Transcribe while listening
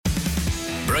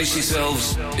Brace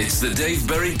yourselves. It's the Dave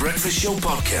Berry Breakfast Show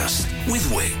podcast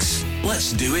with Wix.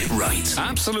 Let's do it right.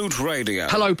 Absolute Radio.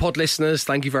 Hello, pod listeners.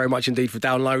 Thank you very much indeed for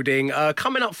downloading.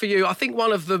 Coming up for you, I think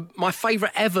one of my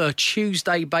favourite ever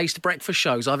Tuesday-based breakfast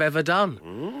shows I've ever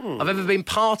done. I've ever been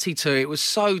party to. It was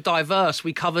so diverse.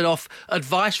 We covered off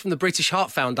advice from the British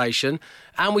Heart Foundation,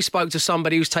 and we spoke to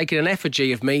somebody who's taking an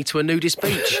effigy of me to a nudist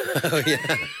beach. Oh,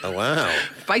 yeah. Oh, wow.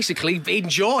 Basically,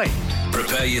 enjoy.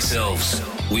 Prepare yourselves.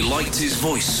 We liked his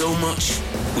voice so much,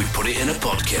 we put it in a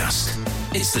podcast.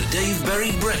 It's the Dave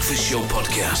Berry Breakfast Show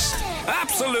podcast.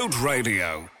 Absolute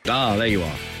Radio. Ah, there you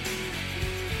are.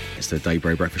 It's the Dave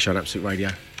Berry Breakfast Show on Absolute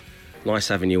Radio. Nice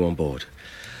having you on board.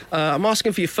 I'm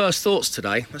asking for your first thoughts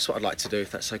today. That's what I'd like to do,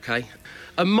 if that's okay.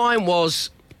 And mine was,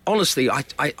 honestly,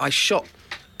 I shot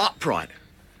upright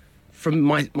from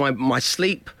my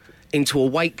sleep into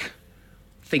awake,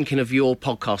 thinking of your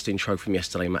podcast intro from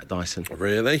yesterday, Matt Dyson.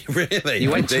 Really? Really?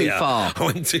 You went too far. I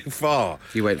went too far.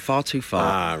 You went far too far.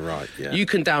 Ah, right, yeah. You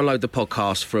can download the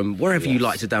podcast from wherever you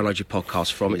like to download your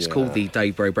podcast from. It's called the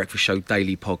Dave Berry Breakfast Show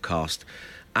Daily Podcast.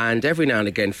 And every now and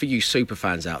again, for you super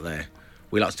fans out there,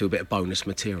 we like to do a bit of bonus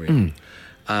material.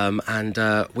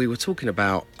 We were talking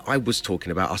about, I was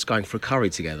talking about us going for a curry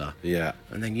together. Yeah.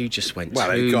 And then you just went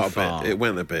Well, too it got far. it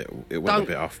went a bit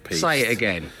off piece. Say it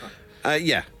again.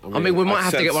 Yeah. I mean, we might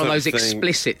have to get one of those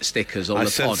explicit stickers on the pod. I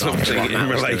said something in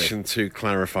relation to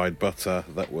clarified butter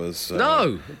that was...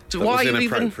 no! Why are you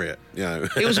inappropriate. Even...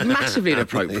 It was massively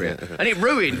inappropriate. And it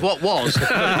ruined what was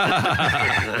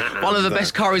one of the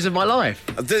best curries of my life.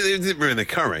 It didn't ruin the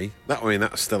curry.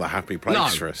 That's still a happy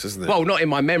place for us, isn't it? Well, not in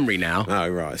my memory now. Oh,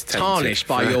 right. It's tainted. Tarnished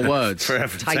by your words.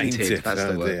 Forever tainted. That's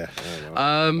the word. Oh,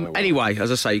 well. Anyway,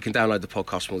 as I say, you can download the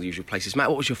podcast from all the usual places. Matt,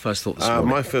 what was your first thought this morning?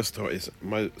 My first thought is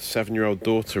my 7-year-old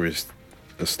daughter has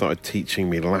started teaching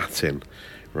me Latin,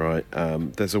 right?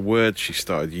 There's a word she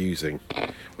started using,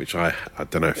 which I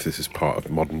don't know if this is part of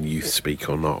modern youth speak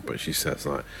or not, but she says,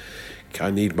 like,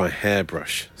 I need my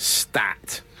hairbrush.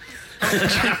 Stat.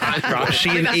 Right, she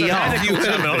and ER.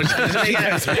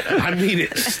 I mean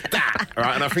it, stat.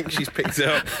 Right, and I think she's picked it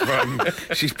up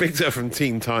from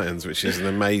Teen Titans, which is an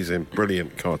amazing,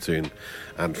 brilliant cartoon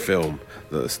and film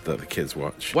that the kids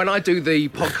watch. When I do the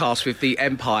podcast with the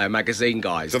Empire magazine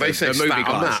guys, do they say the movie stat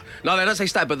guys, on that? No, they don't say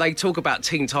stat, but they talk about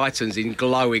Teen Titans in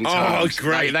glowing terms. Oh,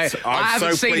 great! I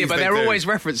haven't seen it, but they're always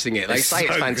referencing it. They say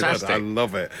it's fantastic. Good. I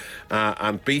love it.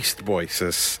 And Beast Boy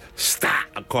says stat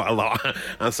quite a lot,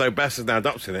 and so Bess is now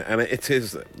adopting it, and it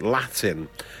is Latin.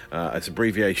 It's an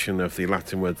abbreviation of the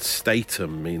Latin word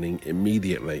statum, meaning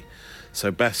immediately. So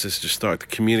Bess has just started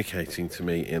communicating to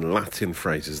me in Latin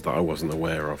phrases that I wasn't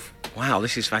aware of. Wow,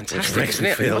 this is fantastic, Which makes isn't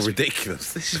me it? feel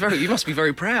ridiculous. You must be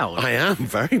very proud. I am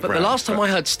very proud. But the last time I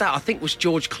heard stat, I think was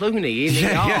George Clooney in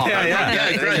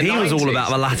ER. He was all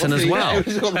about the Latin as well.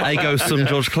 Ego sum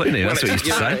George Clooney, that's what he used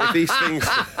to say. These things...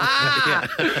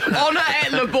 Honour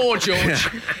Et Labor, George.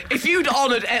 If you'd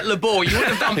honoured Et Labor, you would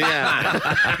have done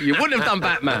Batman. You wouldn't have done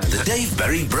Batman. The Dave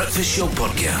Berry Breakfast Show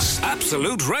podcast.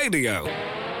 Absolute Radio.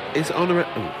 Is honour...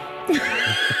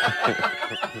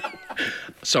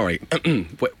 Sorry.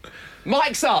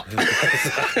 Mic's up! I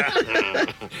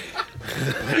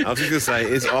was just going to say,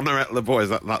 is Honour at Le Bois, is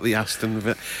that like the Aston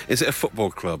Villa? Is it a football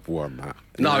club one, that?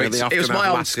 No, it was my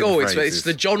old school. It's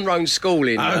the John Roan School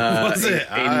in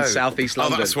South East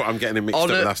London. Oh, that's what I'm getting mixed up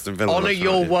with Aston Villa. Honour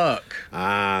your work.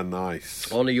 Ah,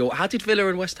 nice. Honour your... How did Villa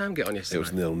and West Ham get on yesterday? It was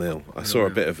 0-0. I saw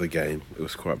a bit of the game. It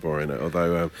was quite boring,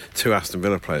 although 2 Aston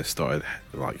Villa players started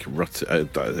like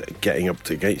getting up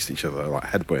against each other, like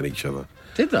headbutting each other.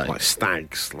 Did they? Like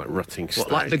stags, like rutting stags.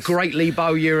 What, like the great Lee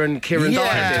Bowyer and Kieran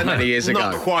Dyer did many years ago?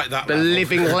 Not quite that the level.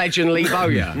 Living legend Lee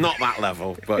Bowyer. Not that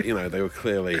level, but, they were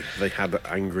clearly... They had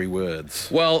angry words.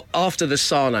 Well, after the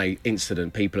Sane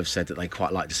incident, people have said that they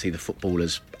quite like to see the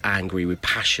footballers angry with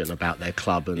passion about their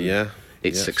club and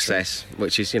its success,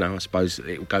 which is, I suppose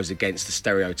it goes against the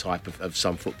stereotype of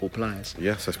some football players.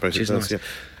 Yes, I suppose it does, nice.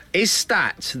 Is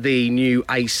stat the new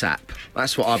ASAP?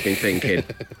 That's what I've been thinking.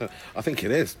 I think it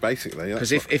is, basically.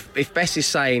 Because if Bess is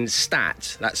saying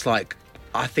stat, that's like,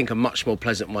 I think, a much more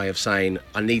pleasant way of saying,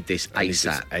 I need this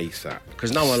ASAP. ASAP.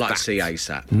 Because no one likes to see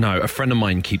ASAP. No, a friend of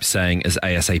mine keeps saying as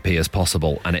ASAP as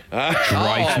possible, and it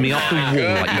drives me up the wall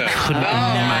like you couldn't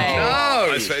imagine. No.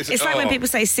 It's like when people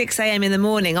say 6 a.m. in the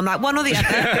morning. I'm like, one or the other.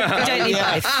 You don't need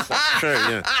both. True,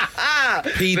 yeah.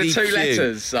 PDQ. The 2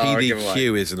 letters are a giveaway.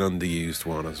 PDQ is an underused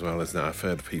one as well, isn't it? I've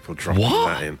heard people dropping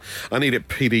that in. I need it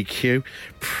PDQ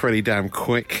pretty damn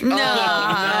quick. No.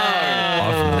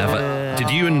 I've never... Did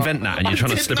you invent that and you're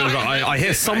trying to slip it? I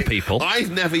hear some people.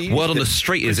 I've never used Word on the it.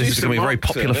 street is this is going to be a very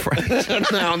popular phrase.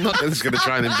 No, I'm not just going to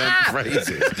try and invent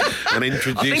phrases and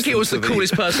introduce I think it was the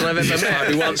coolest person I've ever met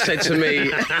who once said to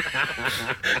me, I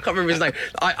can't remember his name,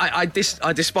 I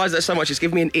despise that so much, it's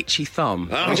given me an itchy thumb,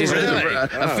 which is really?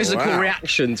 a physical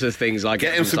reaction to things like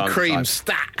Get him some cream,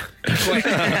 stat.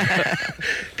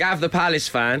 Gav, the Palace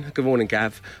fan. Good morning,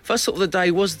 Gav. First thought of the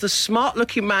day was the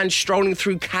smart-looking man strolling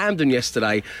through Camden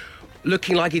yesterday,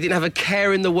 looking like he didn't have a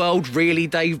care in the world, really,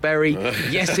 Dave Berry?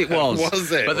 Yes, it was.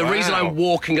 Was it? But the reason I'm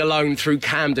walking alone through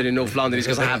Camden in North London is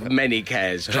because I have many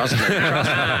cares. Trust me.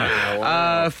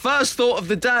 First thought of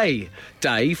the day,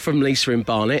 Dave, from Lisa in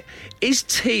Barnet. Is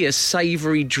tea a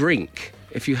savoury drink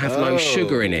if you have no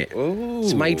sugar in it? Ooh.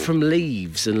 It's made from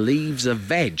leaves, and leaves are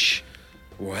veg.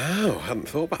 Wow, I hadn't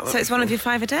thought about that. So it's one of your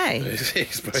 5 a day?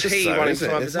 Tea, one in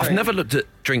 5 a day. I've never looked at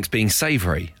drinks being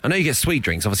savoury. I know you get sweet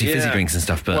drinks, obviously fizzy drinks and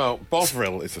stuff, but... Well,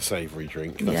 Bovril is a savoury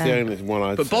drink. That's Yeah. the only one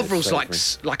I'd But say is Bovril's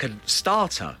savoury. like a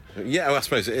starter. Yeah, well, I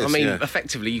suppose it is. I mean, yeah.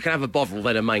 effectively, you can have a Bovril,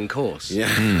 then a main course. Yeah,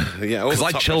 yeah. Because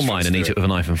I chill mine and eat it with a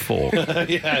knife and fork.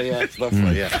 yeah, it's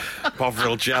lovely. Yeah,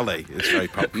 Bovril jelly is very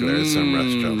popular in some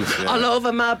restaurants. Yeah. I love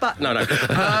a mad butt. No.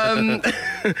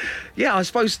 Yeah, I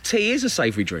suppose tea is a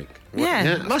savoury drink.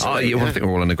 Yeah. Must Oh, be. yeah, well, I think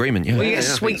we're all in agreement, yeah. Well, you get I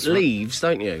think sweet so. leaves,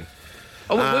 don't you?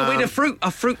 Oh,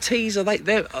 are fruit teas? Are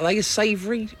they a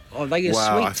savoury? Or are they a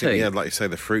Well, sweet I think, tea? yeah, like you say,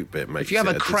 the fruit bit makes If you have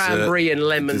it a cranberry and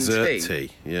lemon dessert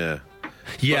tea. Yeah.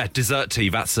 Yeah, dessert tea,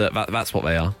 that's what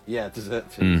they are. Yeah, dessert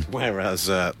tea. Whereas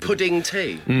Pudding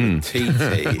tea. tea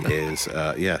is,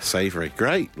 savoury.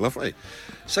 Great, lovely.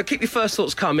 So keep your first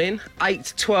thoughts coming.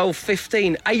 8, 12,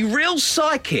 15. A real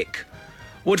psychic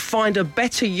would find a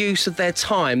better use of their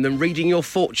time than reading your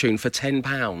fortune for £10.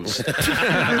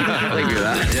 I'll leave you with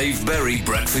that. The Dave Berry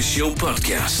Breakfast Show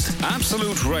Podcast.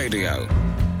 Absolute Radio.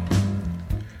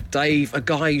 Dave, a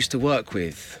guy I used to work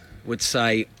with, would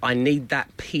say, I need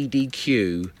that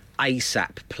PDQ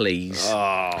ASAP, please.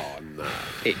 Oh, no.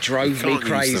 It drove me Can't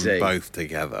crazy. use them both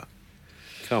together.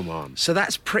 Come on. So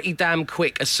that's pretty damn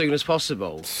quick as soon as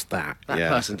possible. Stat. That yeah.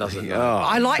 person doesn't know. Oh,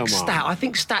 I like come stat. on. I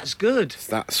think stat's good.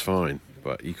 That's fine,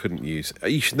 but you couldn't use...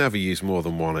 You should never use more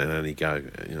than one in any go.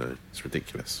 You know, it's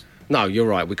ridiculous. No, you're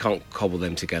right. We can't cobble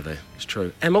them together. It's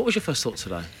true. Em, what was your first thought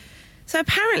today? So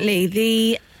apparently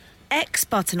the X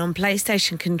button on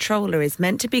PlayStation controller is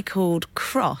meant to be called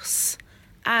cross,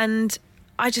 and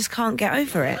I just can't get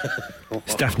over it.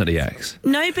 It's definitely X.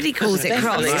 Nobody calls it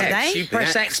cross, do Definitely X. they? You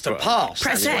press X to pass.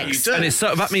 Press That's what X. you do. And it's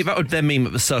that would then mean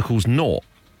that the circle's naught.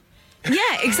 Yeah,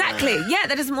 exactly. Yeah,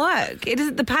 that doesn't work. It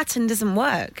doesn't. The pattern doesn't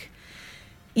work.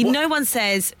 No one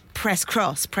says press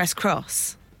cross, press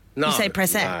cross. No, you say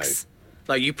press no. X.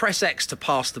 No, you press X to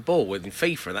pass the ball within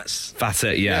FIFA. That's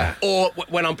it, yeah. Or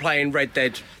when I'm playing Red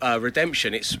Dead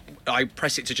Redemption, I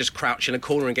press it to just crouch in a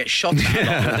corner and get shot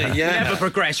at. Yeah. Never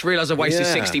progress, realise I wasted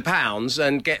Yeah. £60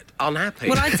 and get unhappy.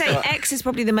 Well, I'd say X is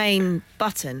probably the main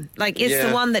button. Like, it's the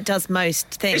Yeah. one that does most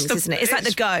things, isn't it? It's like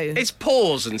the go. It's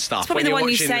pause and stuff. It's probably when the you're one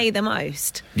you watching- say the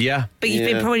most. Yeah. But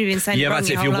you've probably been saying it wrong that's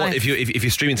it. your If whole you're, life. if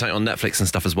you're streaming something on Netflix and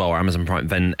stuff as well, or Amazon Prime,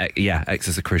 then X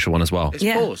is a crucial one as well. It's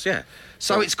Yeah. pause, yeah.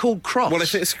 So it's called cross. Well,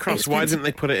 if it's a cross, It's why meant to- didn't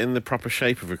they put it in the proper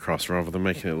shape of a cross rather than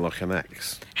making it look like an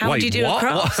X? How would you do what? a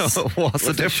cross? What's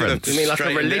the They should have difference? You mean like a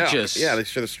straightened it up. religious- Yeah, they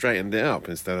should have straightened it up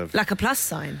instead of... Like a plus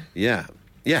sign. Yeah.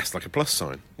 Yes, like a plus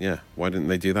sign. Yeah. Why didn't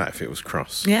they do that if it was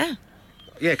cross? Yeah.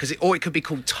 Yeah, or it could be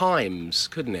called times,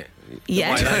 couldn't it?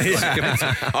 Yeah.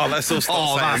 Oh, let's all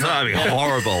stop saying that'd be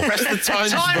horrible. Press the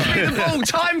times Times me the ball!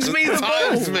 Times me the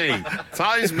ball!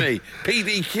 Times me.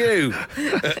 PDQ.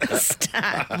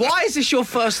 Why is this your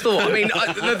first thought? I mean,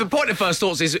 the point of first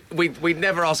thoughts is we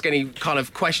never ask any kind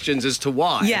of questions as to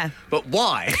why. Yeah. But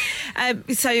why?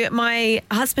 So my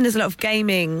husband has a lot of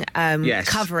gaming Yes.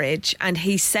 coverage, and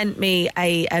he sent me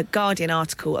a Guardian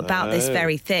article about this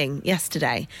very thing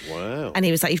yesterday. Wow. And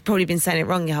he was like, "You've probably been saying it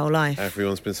wrong your whole life."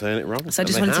 Everyone's been saying it wrong. So I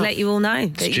just And they wanted to have. let you all know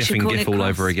that you Jiff should and call GIF it all cross.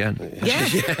 over again. Yeah.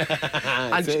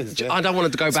 I don't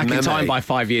want to go back in meme. time by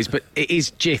 5 years, but it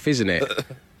is GIF, isn't it?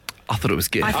 I thought it was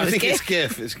GIF. I thought I think it's it's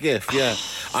GIF. It's GIF, yeah.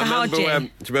 I hard remember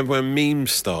G. do you remember when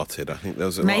memes started? I think there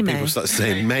was a lot May of May. people started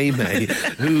saying May May.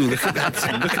 Ooh, look at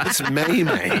that! Look at this May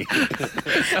May.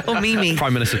 Or Mimi.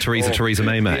 Prime Minister Theresa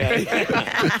May.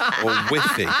 Or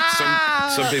Whiffy.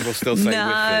 Some people still say No.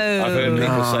 Whiffy. I've heard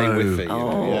people say Whiffy.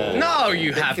 Yeah. No,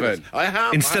 you haven't. I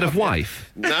have. Instead of wife.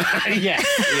 No, yes,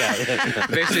 yeah.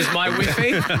 This is my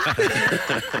Whiffy.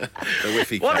 The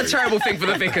Whiffy. What a code. terrible thing for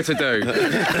the vicar to do.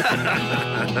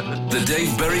 The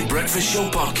Dave Berry Breakfast Show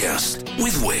Podcast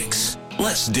with Wix.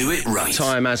 Let's do it right.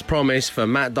 Time, as promised, for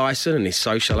Matt Dyson and his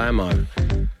social ammo.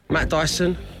 Matt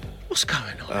Dyson, What's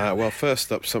going on? Well,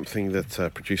 first up, something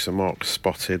that producer Mark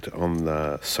spotted on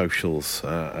the socials.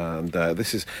 And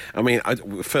this is,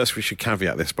 first we should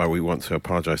caveat this by we want to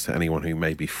apologise to anyone who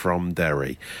may be from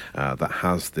Derry that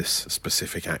has this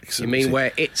specific accent. You mean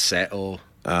where it's set, or...?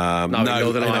 No,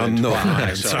 Northern Ireland. Northern Wow,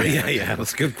 Ireland. sorry. Yeah,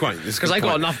 that's a good point. Because they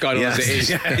got enough going on as it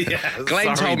is.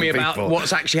 Glenn told me about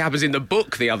what's actually happens in the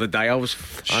book the other day. I was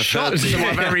shocked to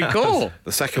my very core.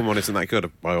 The second one isn't that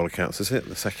good, by all accounts, is it?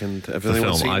 The second... Have The anyone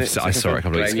film, seen it? I saw it a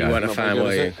couple of weeks Glenn, ago. you weren't a fan,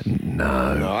 were you?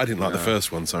 No, I didn't like the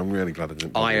first one, so I'm really glad I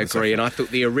didn't. I agree, and I thought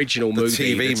the original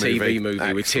movie, the TV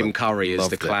movie with Tim Curry as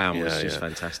the clown was just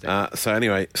fantastic. So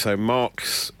anyway, producer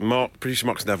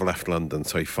Mark's never left London,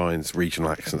 so he finds regional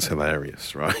accents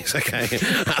hilarious, right? Okay.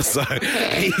 So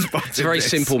he's spotted He's a very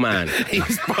simple man. He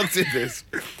spotted this,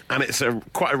 and it's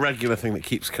quite a regular thing that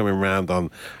keeps coming around on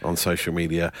social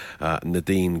media.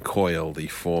 Nadine Coyle, the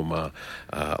former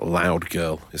Loud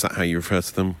Girl, is that how you refer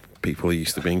to them? People who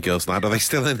used to be in Girls Loud. Are they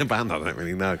still in the band? I don't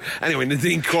really know. Anyway,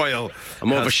 Nadine Coyle. I'm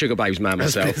more of a Sugar Babes man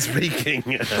myself. Speaking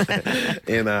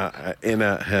in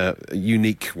her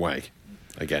unique way.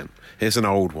 Again, here's an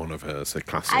old one of hers, a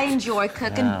classic. I enjoy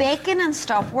cooking bacon and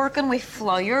stop working with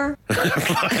flour.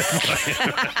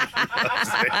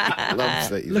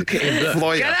 Loves it. Look at him.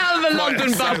 Get out of the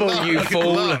London bubble, you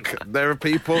fool. Look, there are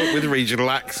people with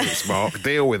regional accents, Mark.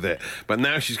 Deal with it. But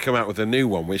now she's come out with a new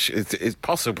one, which is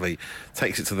possibly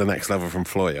takes it to the next level from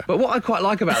Floyer. But what I quite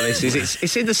like about this is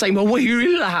it's in the same way. Well, you're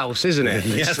in the house, isn't it?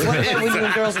 Yes. What about when you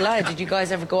were Girls Aloud? Did you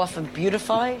guys ever go off and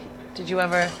beautify? Did you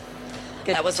ever...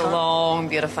 That was a long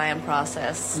beautifying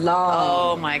process. Long.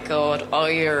 Oh my God.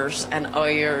 Oyers and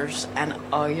oyers and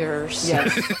oyers.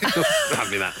 Yes.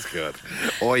 That's good.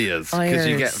 Oyers. Because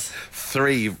you get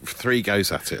three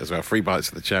goes at it as well. 3 bites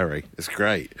of the cherry. It's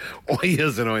great.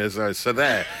 Oyers and oyers. So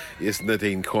there is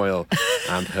Nadine Coyle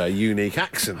and her unique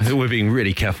accent. I think we're being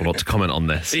really careful not to comment on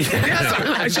this.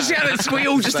 It's just we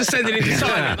all just descended into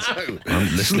silence.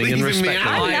 I'm listening and respecting.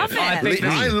 I love it.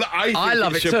 I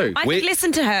love it too. I could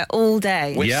listen to her all day.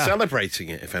 We're celebrating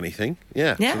it, if anything.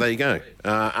 Yeah. So there you go.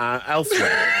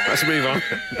 Elsewhere, let's move on.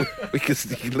 You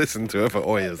can listen to her for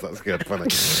Oyers. That's good. Funny.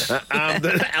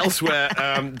 Elsewhere,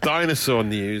 dinosaur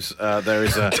news. There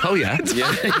is a... Oh, yeah?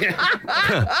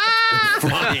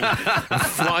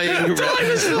 Flying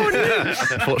Dinosaur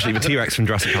news. Unfortunately, the T-Rex from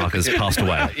Jurassic Park has passed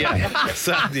away.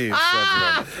 Sad news.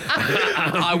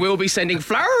 I will be sending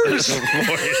flowers.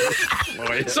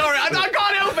 Sorry, I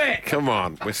can't help it. Come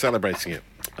on, we're celebrating it.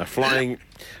 A flying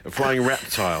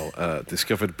reptile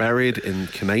discovered buried in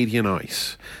Canadian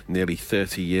ice nearly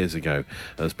 30 years ago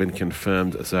has been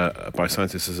confirmed by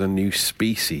scientists as a new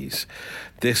species.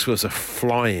 This was a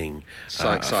flying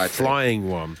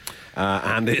one.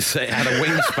 And it had a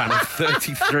wingspan of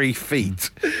 33 feet,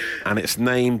 and it's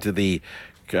named the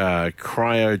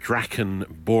Cryodracon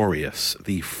boreas,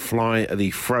 the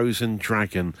frozen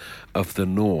dragon of the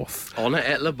north. Honor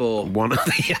et labor.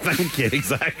 Thank you,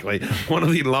 exactly. One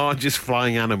of the largest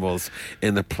flying animals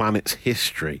in the planet's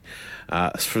history.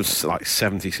 It's from like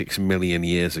 76 million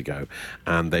years ago,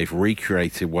 and they've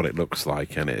recreated what it looks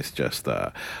like, and it's just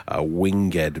a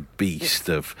winged beast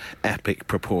of epic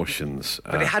proportions.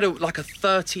 But it had a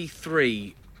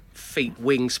 33 feet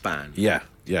wingspan.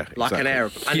 Yeah, like an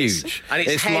aeroplane. Huge. And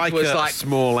its head like was a like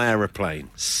small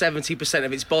aeroplane. 70%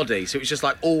 of its body, so it was just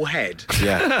like all head.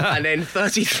 Yeah. And then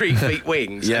 33 feet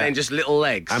wings, and then just little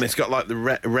legs. And it's got like the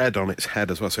red on its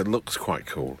head as well, so it looks quite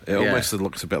cool. It almost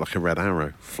looks a bit like a red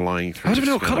arrow flying through. I don't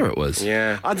know what colour it was.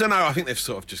 Yeah. I don't know. I think they've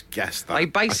sort of just guessed that. They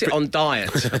base it on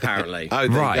diet, apparently. Oh,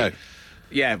 there you go.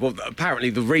 Yeah, well, apparently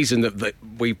the reason that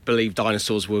we believe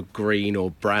dinosaurs were green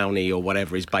or browny or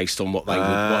whatever is based on what they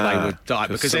would die.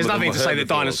 Because there's nothing to say that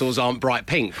dinosaurs aren't bright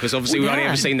pink, because obviously we've only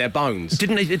ever seen their bones.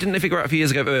 Didn't they figure out a few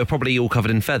years ago that they were probly all covered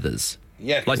in feathers?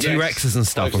 Yeah, like T-Rexes and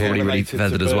stuff are probably really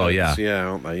feathered as well. Yeah,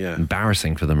 aren't they? Yeah,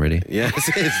 embarrassing for them, really. Yes,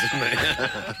 it is, isn't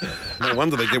it? No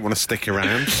wonder they didn't want to stick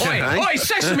around. Oi,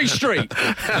 Sesame Street!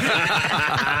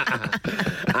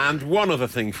 And one other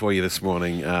thing for you this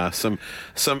morning: some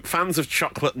fans of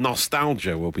chocolate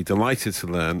nostalgia will be delighted to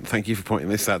learn. Thank you for pointing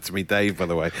this out to me, Dave. By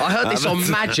the way, I heard this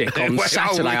on Magic on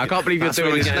Saturday. I can't believe you're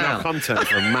doing this now. Our content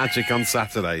from Magic on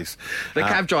Saturdays. The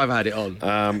cab driver had it on.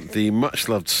 The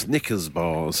much-loved Snickers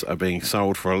bars are being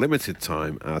sold for a limited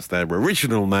time as their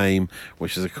original name,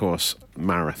 which is, of course,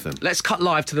 Marathon. Let's cut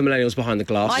live to the millennials behind the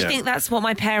glass. I think that's what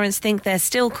my parents think they're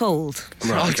still called.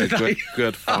 Right, okay,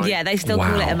 good, fine. Yeah, they still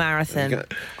call it a marathon.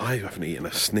 I haven't eaten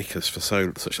a Snickers for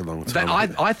such a long time.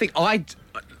 I think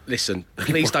listen,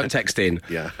 please don't text in.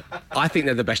 Yeah. I think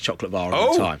they're the best chocolate bar of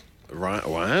all time. Right,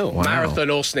 wow. Marathon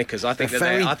or Snickers. I think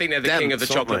they're the king of the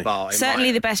chocolate bar.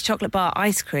 Certainly the best chocolate bar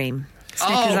ice cream.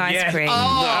 Snickers ice cream.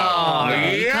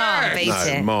 You can't beat No,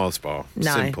 it. Mars bar.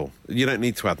 No. Simple. You don't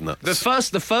need to add nuts.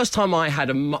 The first time I had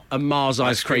a Mars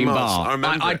ice cream Mars. bar, I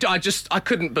remember it. I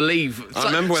couldn't believe I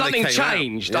remember when they something came out.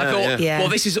 changed. Yeah, I thought, yeah. well,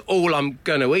 this is all I'm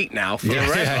going to eat now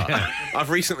forever. I've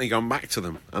recently gone back to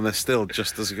them, and they're still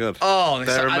just as good. Oh,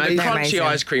 they're and amazing. the crunchy amazing.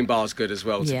 ice cream bar's good as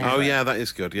well. Yeah. Oh yeah, that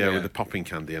is good. Yeah, Yeah. with the popping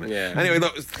candy in it. Yeah. Anyway,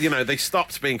 look, they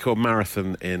stopped being called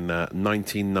Marathon in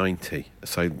 1990,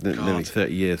 so nearly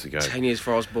 30 years ago. 10 years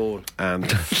before I was born. And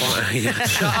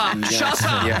Shut up! Shut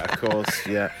up! Yeah, of course.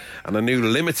 Yeah, and a new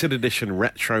limited edition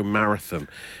retro marathon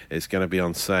is going to be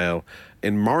on sale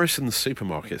in Morrison's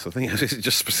supermarkets. I think this is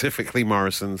just specifically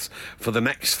Morrison's for the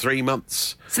next 3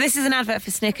 months. So this is an advert for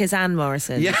Snickers and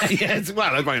Morrison. Yeah.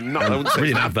 Well, I wouldn't say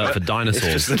Really it's an advert for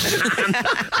dinosaurs. and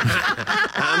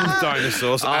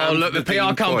dinosaurs. Oh, and look, the PR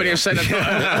Dean company Coyle. have sent a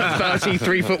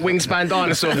 33-foot wingspan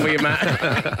dinosaur for you,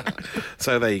 Matt.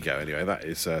 So there you go. Anyway, that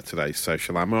is today's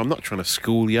social ammo. I'm not trying to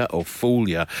school you or fool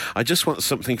you. I just want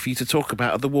something for you to talk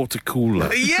about at the water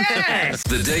cooler. Yes!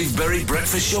 The Dave Berry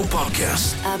Breakfast Show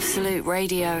podcast. Absolute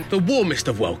Radio. The warmest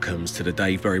of welcomes to the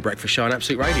Dave Berry Breakfast Show on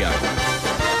Absolute Radio.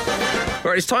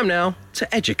 Right, it's time now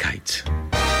to educate.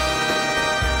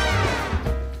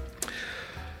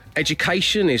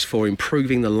 Education is for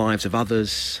improving the lives of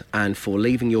others and for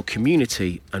leaving your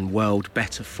community and world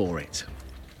better for it.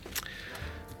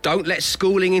 Don't let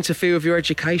schooling interfere with your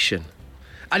education.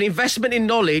 An investment in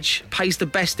knowledge pays the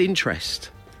best interest.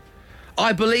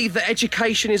 I believe that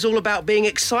education is all about being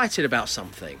excited about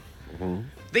something.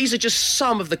 These are just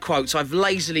some of the quotes I've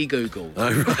lazily Googled.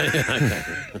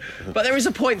 But there is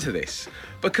a point to this,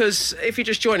 because if you're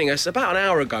just joining us, about an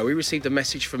hour ago we received a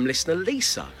message from listener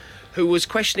Lisa, who was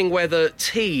questioning whether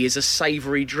tea is a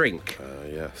savoury drink.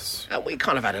 Yes. And we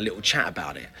kind of had a little chat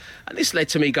about it. And this led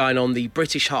to me going on the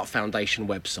British Heart Foundation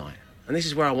website. And this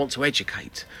is where I want to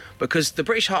educate, because the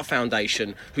British Heart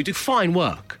Foundation, who do fine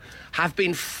work, have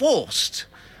been forced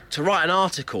to write an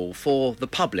article for the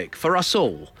public, for us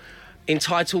all,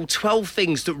 entitled 12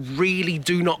 Things That Really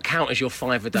Do Not Count as Your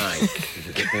 5 a Day.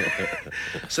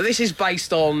 So this is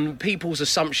based on people's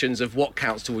assumptions of what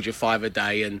counts towards your 5 a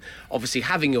day, and obviously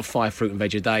having your 5 fruit and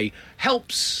veg a day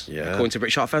helps, according to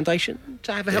British Heart Foundation,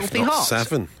 to have a healthy If not heart.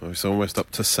 7. It's almost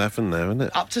up to 7 now, isn't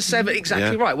it? Up to 7,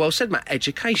 exactly right. Well said, Matt.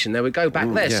 Education, there we go,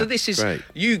 back there. yeah, So this is, great.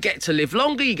 you get to live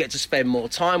longer, you get to spend more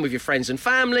time with your friends and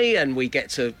family, and we get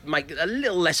to make a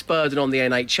little less burden on the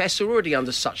NHS, who are already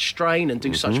under such strain and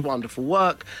do such wonderful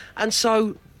work. And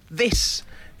so this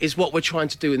is what we're trying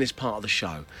to do in this part of the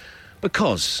show.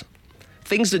 Because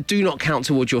things that do not count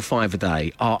towards your 5 a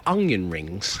day are onion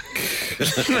rings.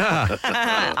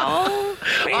 Oh,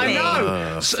 really? I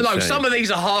know. No, shame. some of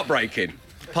these are heartbreaking.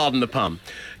 Pardon the pun.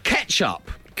 Ketchup.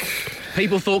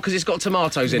 People thought because it's got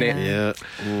tomatoes in it.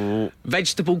 Yeah.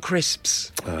 Vegetable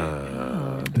crisps.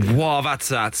 Wow,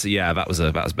 that's yeah, that was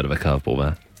a bit of a curveball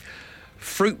there.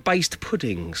 Fruit-based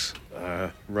puddings.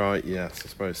 Right, yes, I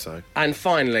suppose so. And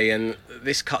finally, and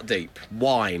this cut deep,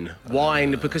 wine.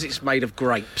 Wine, because it's made of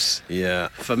grapes. Yeah.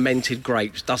 Fermented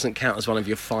grapes doesn't count as one of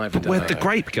your 5 a day. Where'd the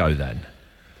grape go then?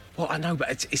 Well, I know, but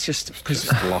it's just because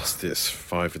It's lost its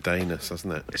 5 a dayness,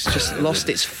 hasn't it? it's just lost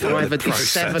its 5 a day,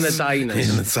 7 a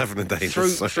dayness. Yeah, 7 a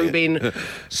dayness. Through being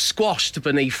squashed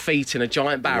beneath feet in a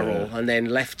giant barrel and then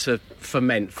left to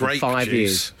ferment for Grape 5 juice,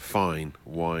 years. fine.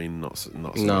 Wine, not so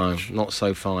No, much. not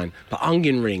so fine. But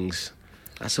onion rings,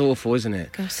 that's awful, isn't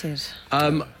it? Gutted.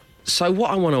 So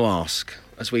what I want to ask,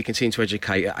 as we continue to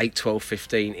educate at 8, 12,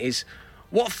 15, is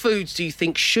what foods do you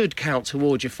think should count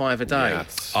towards your 5 a day?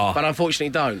 Yes. But unfortunately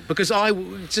don't. Because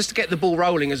just to get the ball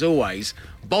rolling as always,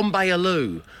 Bombay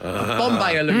aloo.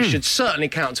 Bombay aloo should certainly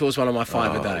count towards one of my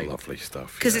 5 a day. Lovely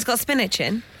stuff. Because it's got spinach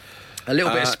in. A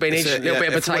little bit of spinach, a little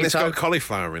bit of When it's potato. got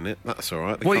cauliflower in it, that's all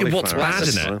right. The What's cauliflower bad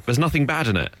is in fine. it? There's nothing bad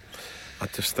in it. I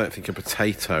just don't think a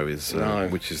potato is, No.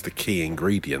 which is the key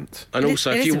ingredient. And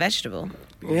also, it if is you a vegetable.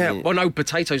 yeah, well, no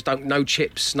potatoes, no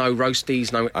chips, no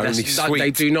roasties, no. Only sweet.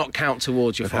 They do not count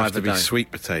towards your It'd have 5 to a be day.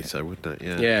 sweet potato, wouldn't it?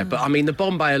 Yeah. Yeah, but I mean the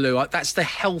Bombay aloo, that's the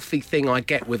healthy thing I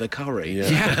get with a curry. Yeah.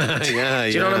 Yeah. Do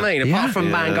you know what I mean? Apart from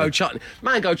Yeah. mango chutney.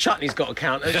 Mango chutney's got to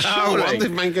count. Oh, Surely. well, the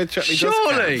mango chutney does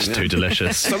Surely. count. It's too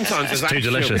delicious. Sometimes there's too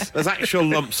delicious. There's actual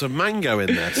lumps of mango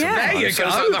in there. There you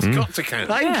sometimes. So go. That's got to count.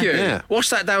 Thank you. Yeah. Wash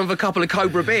that down with a couple of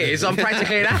Cobra beers. I'm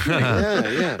practically an athlete.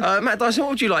 Yeah. Matt Dyson, what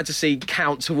would you like to see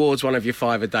count towards one of your 5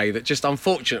 5-a-day that just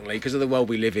unfortunately, because of the world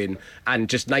we live in and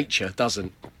just nature,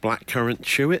 doesn't? Blackcurrant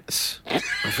chewits.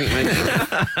 I think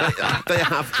they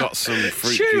have got some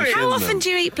fruit juice in them. How often do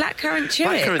you eat blackcurrant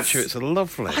chewits? Blackcurrant chewits are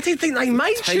lovely. I didn't think they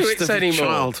made Taste chewits of anymore.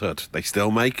 childhood. They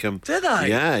still make them. Do they?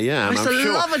 Yeah. I And used I'm to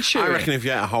sure, love a chewit. I reckon if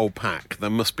you ate a whole pack, there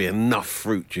must be enough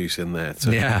fruit juice in there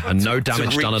to And no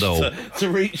damage done at all. to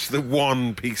reach the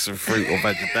one piece of fruit or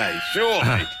veg a day.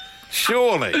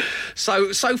 Surely.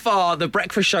 So far, the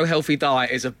breakfast show healthy diet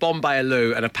is a Bombay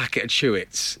Aloo and a packet of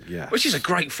chewits, which is a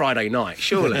great Friday night,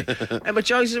 surely. Emma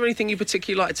Jones, is there anything you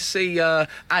particularly like to see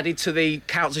added to the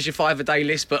counts as your 5-a-day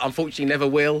list, but unfortunately never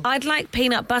will? I'd like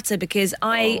peanut butter because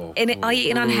I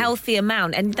eat an unhealthy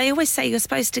amount, and they always say you're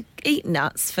supposed to eat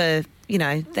nuts for,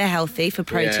 they're healthy for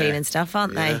protein and stuff,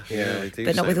 aren't they? Yeah, they do.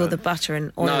 But not say with all that. the butter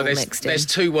and oil mixed in. There's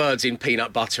 2 words in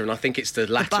peanut butter, and I think it's the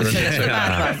latter. butter that's the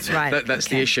bad one. Right. That's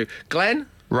the issue. Glenn?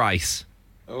 Rice.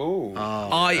 Oh.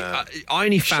 I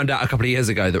only found out a couple of years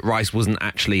ago that rice wasn't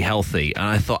actually healthy, and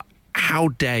I thought, how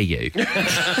dare you? For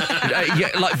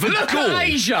Look at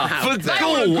Asia! For They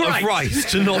gall were of great. rice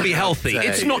to not be healthy.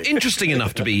 It's not interesting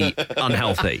enough to be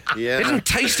unhealthy. Yeah. It doesn't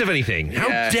taste of anything. How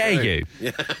dare you?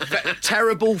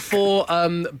 Terrible for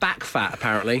back fat,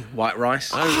 apparently, white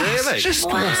rice. Oh, really? It's just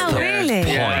Wow, what's the really? point?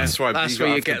 That's why That's you where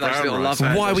gotta you get have the those brown little rice.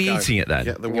 love Why are we handles eating it then?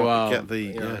 Get the Well,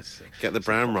 get the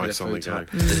brown rice on the go.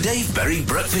 The Dave Berry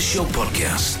Breakfast Show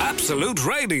Podcast. Absolute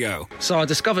Radio. So I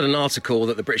discovered an article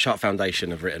that the British Heart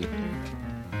Foundation have written,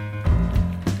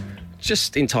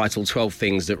 just entitled 12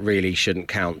 things that really shouldn't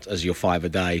count as your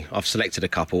 5-a-day. I've selected a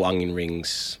couple: onion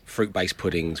rings, fruit-based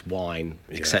puddings, wine,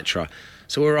 etc.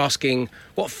 So we're asking,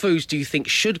 what foods do you think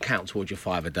should count towards your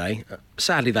 5-a-day?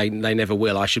 Sadly, they never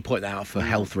will. I should point that out for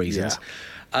health reasons.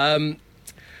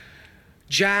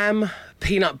 Jam,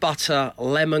 peanut butter,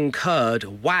 lemon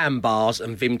curd, wham bars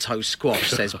and Vimto squash,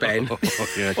 says Ben. What a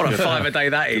 5-a-day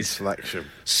that Good is. selection.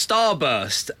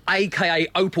 Starburst, a.k.a.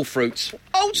 Opal Fruits,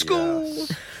 old school,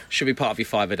 should be part of your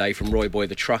 5-a-day from Roy Boy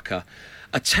the Trucker.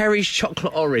 A Terry's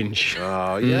chocolate orange.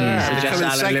 Oh, yeah. Suggest They're coming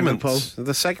Alan segments. Liverpool.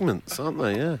 The segments, aren't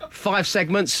they? Yeah. 5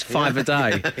 segments,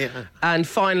 5-a-day. Yeah. And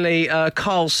finally,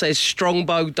 Carl says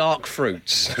Strongbow dark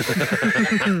fruits.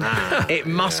 It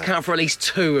must count for at least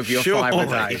 2 of your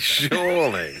 5-a-day.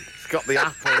 Surely. It's got the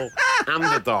apple and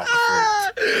the dark fruit.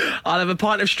 I'll have a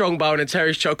pint of Strongbow and a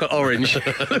Terry's chocolate orange.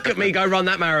 Look at me go run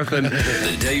that marathon.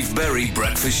 The Dave Berry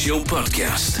Breakfast Show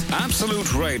Podcast.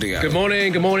 Absolute Radio. Good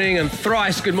morning, and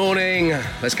thrice good morning.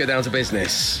 Let's get down to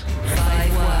business.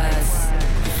 5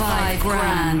 words, 5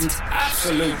 grand.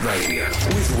 Absolute Radio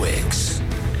with Wix.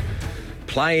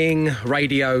 Playing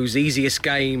radio's easiest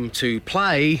game to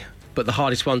play, but the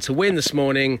hardest one to win this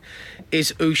morning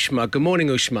is Ushma. Good morning,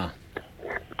 Ushma.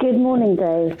 Good morning,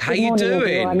 Dave. How Good you morning,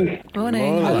 doing? everyone.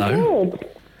 Morning. Hello. Good.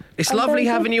 It's I'm lovely very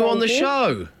having good, you on the thank you.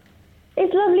 show.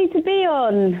 It's lovely to be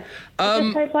on. I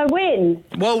just hope I win.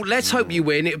 Well, let's hope you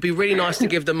win. It would be really nice to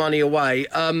give the money away.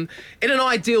 In an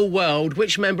ideal world,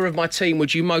 which member of my team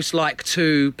would you most like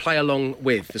to play along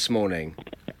with this morning?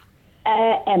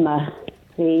 Emma,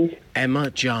 please. Emma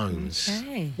Jones.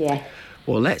 Hey. Yes.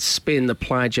 Well, let's spin the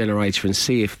player generator and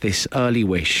see if this early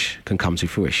wish can come to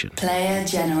fruition. Player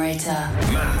generator.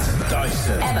 Matt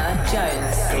Dyson. Emma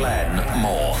Jones. Glenn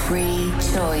Moore. Free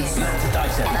choice. Matt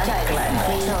Dyson. Emma Jones. Glenn.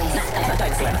 Free choice. Emma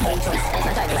Jones. Glenn. Free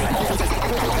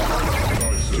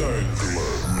choice.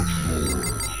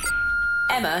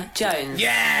 Emma Jones.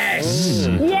 Yes!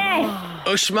 Yes.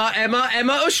 Ushma, Emma,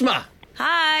 Ushma.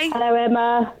 Hi. Hello,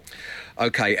 Emma.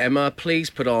 Okay, Emma,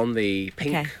 please put on the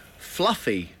pink, Okay.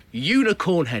 fluffy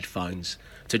unicorn headphones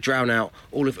to drown out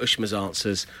all of Ushma's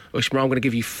answers. Ushma, I'm going to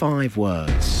give you 5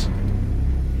 words.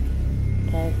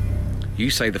 Okay. You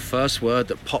say the first word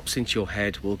that pops into your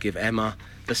head. Will give Emma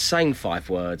the same 5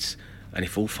 words, and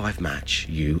if all 5 match,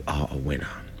 you are a winner.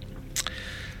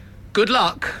 Good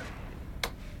luck.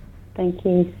 Thank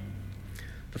you.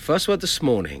 The first word this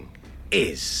morning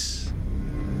is...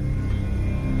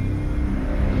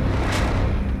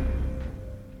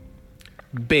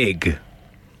 big.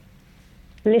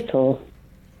 Little.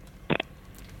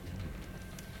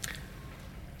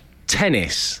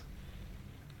 Tennis.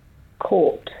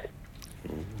 Court.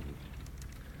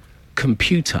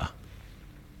 Computer.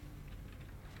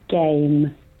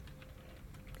 Game.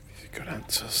 Good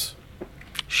answers.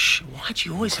 Shh, why do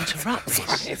you always interrupt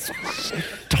this?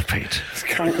 Stop it.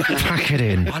 Pack it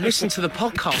in. I listened to the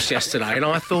podcast yesterday and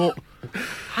I thought,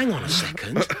 hang on a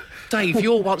second. Dave,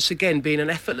 you're once again being an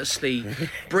effortlessly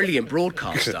brilliant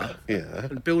broadcaster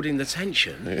and building the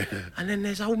tension. And then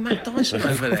there's old Matt Dyson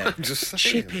over there Just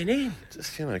saying. chipping in.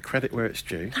 Just, credit where it's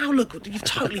due. Now look, you've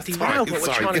totally derailed what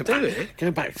we're trying to do here.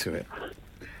 Go back to it.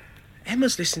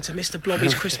 Emma's listening to Mr.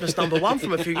 Blobby's Christmas #1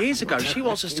 from a few years ago. She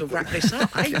wants us to wrap this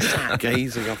up ASAP.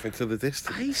 Gazing off into the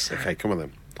distance. ASAP. Okay, come on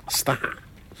then. Stat.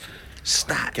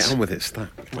 Stat. Get on with it, stat.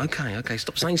 Okay.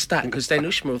 Stop saying stat, because then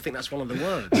Ushma will think that's one of the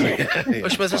words.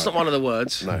 Ushma, that's not one of the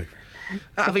words. No.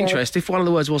 Out of interest, if one of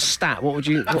the words was stat, what would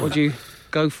you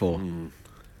go for?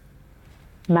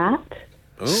 Matt?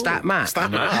 Ooh, Stat Matt.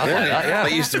 Stat Matt. Yeah.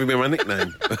 That used to be my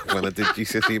nickname when I did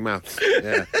GCSE maths.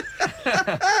 Yeah.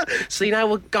 See, now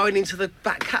we're going into the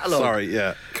back catalogue. Sorry,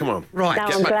 yeah. Come on. Right, Now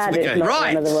get I'm back glad to the it's game. not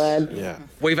Right. one of the words. Yeah.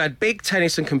 We've had big,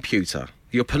 tennis and computer.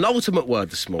 Your penultimate word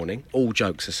this morning, all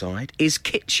jokes aside, is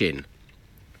kitchen.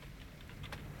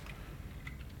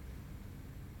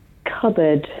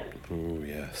 Cupboard. Oh,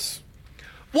 yes.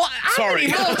 What? How many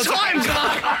more times have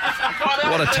I...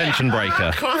 What a tension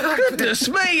breaker. Goodness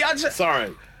me!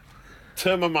 Sorry.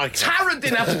 Turn my mic off. Tarrant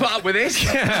didn't have to put up with this.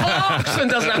 Clarkson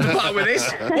doesn't have to put up with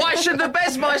this. Why should the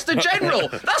Bestmeister General?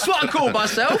 That's what I call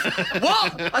myself.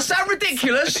 What? I sound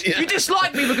ridiculous? You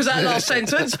dislike me because of that last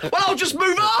sentence? Well, I'll just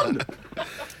move on.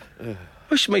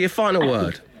 Ushma, your final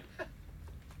word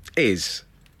is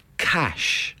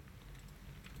cash.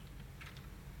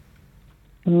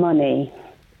 Money.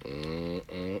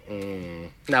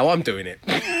 Now I'm doing it.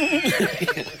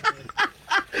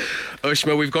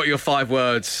 Ushma, we've got your 5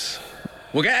 words.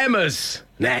 We'll get Emma's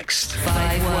next.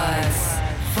 5 words,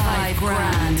 5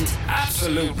 grand.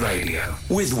 Absolute Radio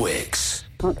with Wix.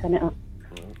 Can't turn it up.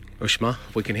 Ushma,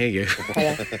 we can hear you.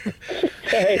 Sorry.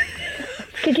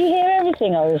 Did you hear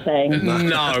everything I was saying?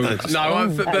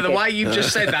 No, but the way you've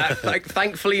just said that,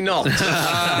 thankfully not.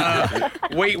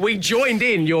 We joined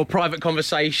in your private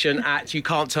conversation at You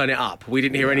Can't Turn It Up. We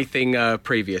didn't hear anything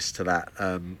previous to that.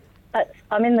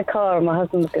 I'm in the car and my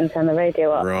husband was going to turn the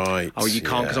radio up. Right. Oh, you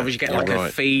can't, because obviously you get Right.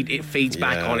 a feed. It feeds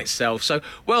back Yeah. on itself. So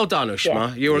well done, Ushma.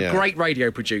 Yeah. You're a Yeah. great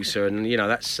radio producer, and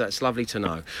that's lovely to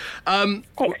know.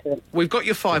 Excellent. We've got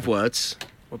your 5 words.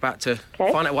 We're about to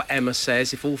Okay. find out what Emma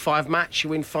says. If all 5 match, you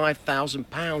win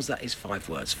 £5,000. That is 5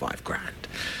 words, 5 grand.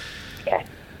 Okay.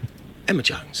 Emma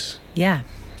Jones. Yeah.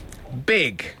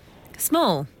 Big.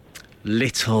 Small.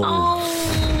 Little.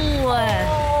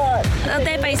 Oh,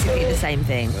 they're basically the same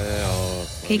thing.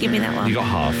 Can you give me that one? You got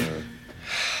half.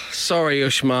 Sorry,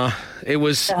 Ushma. It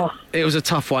was a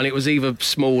tough one. It was either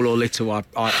small or little, I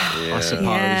suppose.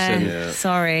 Yeah, And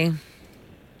sorry.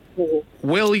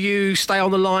 will you stay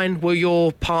on the line? Will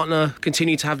your partner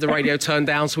continue to have the radio turned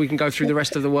down so we can go through the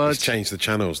rest of the Let's words? change the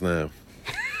channels now.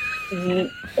 Yes,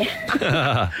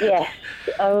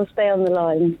 I will stay on the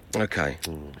line. Okay.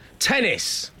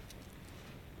 Tennis.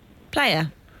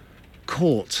 Player.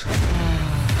 Court.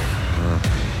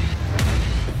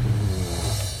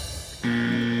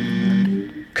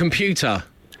 Computer.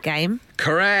 Game.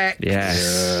 Correct.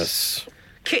 Yes.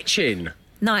 Kitchen.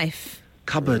 Knife.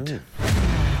 Cupboard.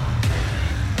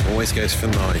 Always goes for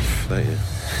knife, don't you?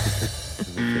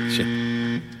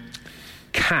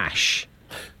 Cash.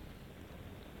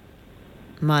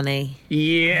 Money.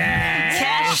 Yes.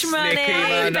 Cash money, Nicki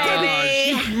Minaj.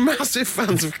 baby. Massive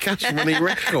fans of Cash Money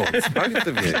Records, both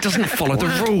of you. It doesn't follow the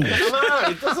rules. No,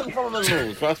 it doesn't follow the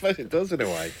rules, but I suppose it does in a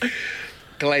way.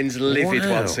 Glenn's livid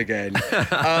Wow. once again.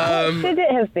 What should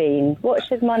it have been? What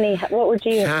should money... what would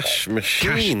you have... Cash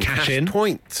machine, Cash in.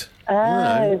 point.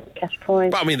 Oh, cash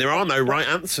point. But I mean, there are no right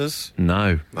answers.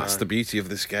 No. That's the beauty of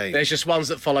this game. There's just ones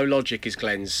that follow logic is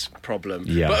Glenn's problem.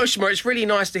 Yeah. But Ushma, it's really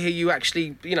nice to hear you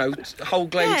actually, hold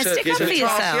Glenn Yeah, to stick up to for the task.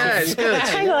 yourself. Yeah, it's good.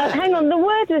 Hang on. The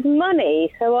word was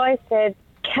money, so I said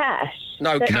cash.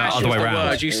 No, So- cash other was way the round.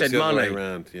 word. You It's said the other way money.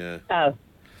 round, yeah. Oh.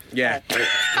 Yeah. There's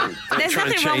try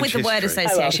and nothing wrong with change the word history.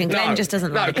 association. Glenn No, just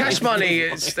doesn't No, like cash it. money,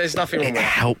 there's nothing wrong It with that.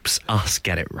 helps us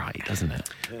get it right, doesn't it?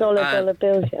 Dollar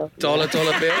bills, yeah. Dollar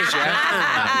bills,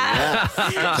 yeah.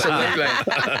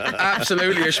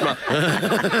 Absolutely, Ushma.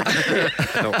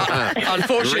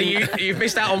 Unfortunately, you've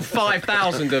missed out on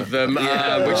 5,000 of them,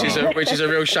 which is a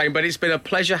real shame. But it's been a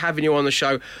pleasure having you on the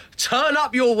show. Turn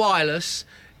up your wireless.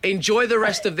 Enjoy the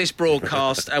rest of this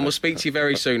broadcast, and we'll speak to you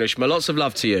very soon, Ushma. Lots of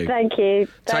love to you. Thank you.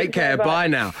 Take care. Thanks very Bye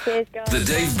much. now. Cheers, guys. The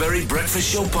Dave Berry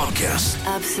Breakfast Show Podcast.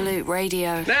 Absolute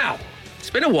Radio. Now,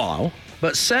 it's been a while,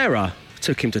 but Sarah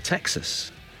took him to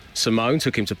Texas. Simone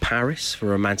took him to Paris for a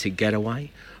romantic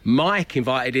getaway. Mike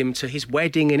invited him to his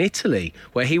wedding in Italy,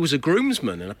 where he was a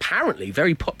groomsman and apparently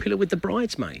very popular with the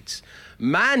bridesmaids.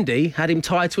 Mandy had him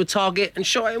tied to a target and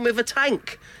shot him with a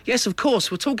tank. Yes, of course,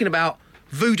 we're talking about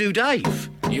Voodoo Dave.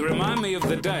 You remind me of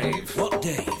the Dave. What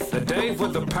Dave? The Dave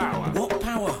with the power. What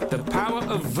power? The power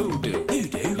of voodoo. You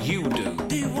do? You do.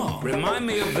 Do what? Remind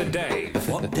me of the Dave.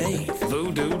 What Dave?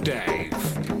 Voodoo Dave.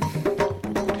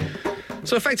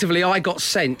 So effectively, I got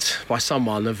sent by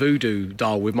someone a voodoo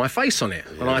doll with my face on it.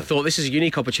 And I thought this is a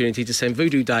unique opportunity to send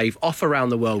Voodoo Dave off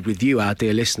around the world with you, our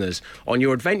dear listeners, on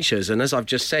your adventures. And as I've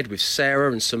just said, with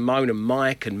Sarah and Simone and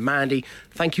Mike and Mandy,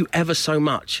 thank you ever so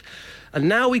much. And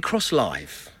now we cross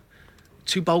live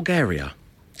to Bulgaria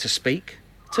to speak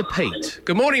to Pete.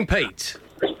 Good morning, Pete.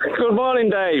 Good morning,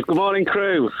 Dave. Good morning,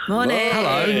 crew. Morning.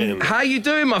 Hello. How you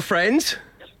doing, my friend?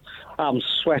 I'm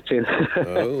sweating.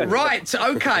 Right,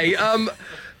 okay.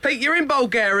 Pete, you're in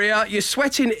Bulgaria, you're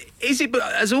sweating. Is it,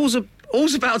 as all's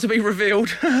about to be revealed...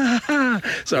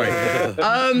 Sorry.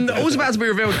 All's about to be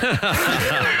revealed...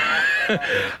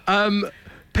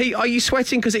 Pete, are you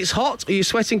sweating because it's hot, or are you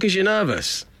sweating because you're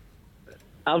nervous?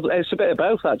 It's a bit of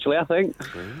both, actually, I think.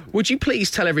 Would you please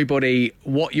tell everybody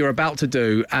what you're about to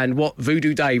do and what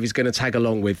Voodoo Dave is going to tag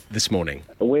along with this morning?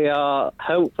 We are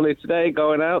hopefully today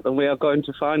going out and we are going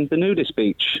to find the nudist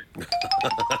beach.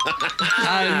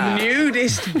 A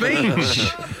nudist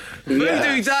beach?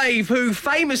 Voodoo Dave, who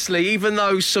famously, even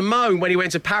though Simone, when he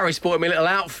went to Paris, bought him a little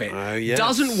outfit,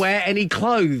 doesn't wear any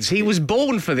clothes. He was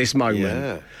born for this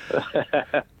moment.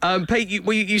 Pete,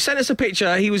 you sent us a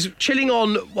picture. He was chilling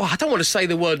on, well, I don't want to say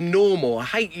the word normal. I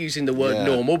hate using the word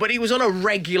normal, but he was on a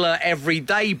regular,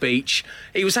 everyday beach.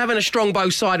 He was having a strongbow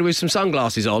cider with some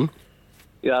sunglasses on.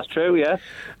 Yeah, that's true, yeah.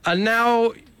 And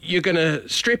now you're going to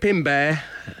strip him bare.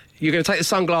 You're going to take the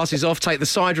sunglasses off, take the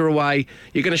cider away.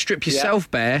 You're going to strip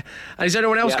yourself bare. And is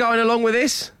anyone else going along with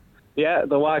this? Yeah,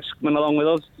 the wife's coming along with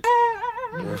us.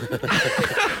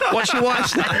 What's your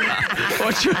wife's name?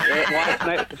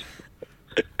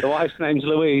 The wife's name's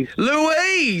Louise.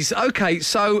 Louise! OK,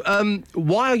 so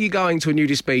why are you going to a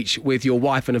nudist beach with your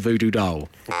wife and a voodoo doll?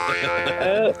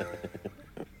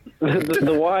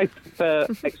 The wife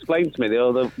explained to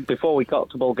me before we got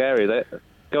to Bulgaria that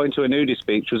going to a nudist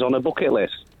beach was on a bucket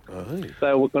list.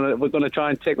 So we're gonna try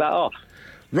and tick that off.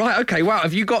 Right, OK, wow.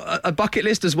 Have you got a bucket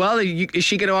list as well? Is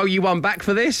she going to owe you one back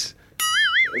for this?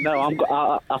 No,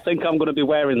 I think I'm going to be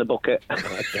wearing the bucket.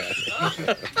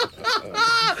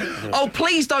 Oh,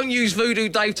 please don't use Voodoo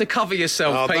Dave to cover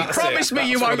yourself, Pete. Promise me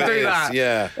you won't do that.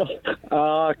 Yeah.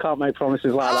 I can't make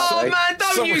promises like that. Oh, man,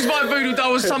 don't use my voodoo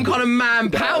doll as some kind of man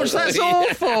pouch. That's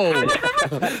awful.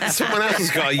 Someone else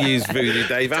has got to use Voodoo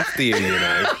Dave after you, you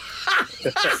know.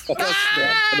 No,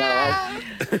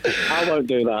 I won't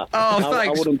do that. Oh,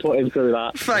 thanks. I wouldn't put him through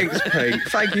that. Thanks, Pete.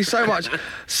 Thank you so much.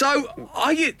 So,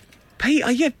 Pete,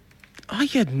 are you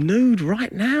nude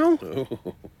right now?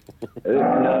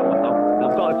 No,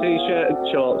 I've got a T-shirt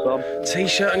and shorts on.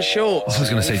 T-shirt and shorts? I was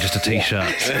going to say just a T-shirt.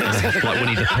 Like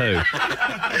Winnie the Pooh.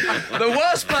 The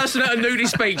worst person at a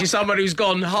nudist beach is someone who's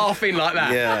gone half in like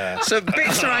that. Yeah. So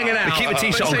bits are hanging out. They keep a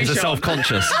T-shirt on because they're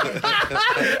self-conscious.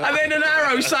 And then an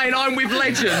arrow saying, "I'm with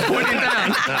legend," pointing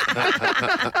down.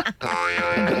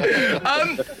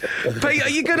 Pete,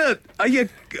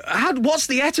 what's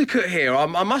the etiquette here?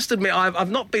 I must admit,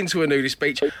 I've not been to a nudist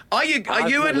beach. Are you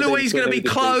and Louise going to be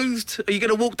clothed? Are you going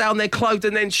to walk down there clothed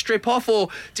and then strip off, or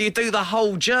do you do the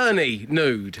whole journey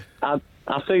nude? I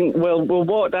think we'll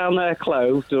walk down there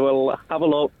clothed, we'll have a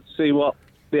look, see what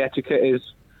the etiquette is,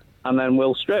 and then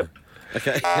we'll strip.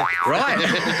 Okay. Right.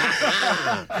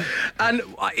 And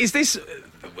is this...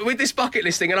 with this bucket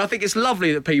list thing, and I think it's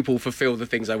lovely that people fulfil the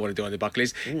things they want to do on the bucket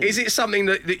list, is it something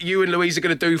that you and Louise are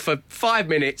going to do for 5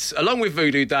 minutes, along with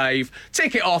Voodoo Dave,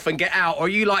 tick it off and get out? Or are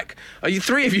you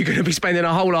three of you going to be spending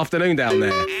a whole afternoon down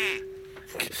there?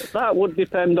 That would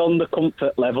depend on the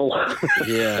comfort level.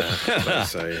 Yeah.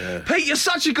 So, yeah. Pete, you're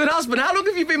such a good husband. How long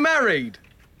have you been married?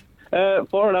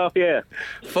 4.5 years.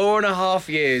 4.5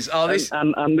 years. Oh, this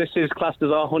and this is classed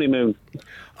as our honeymoon.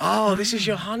 Oh, this is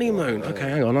your honeymoon. Okay,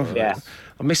 hang on.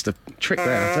 I missed a trick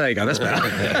there. There you go. That's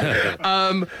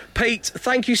better. Pete,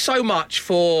 thank you so much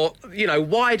for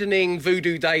widening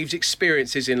Voodoo Dave's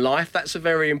experiences in life. That's a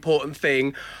very important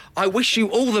thing. I wish you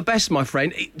all the best, my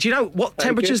friend. Do you know what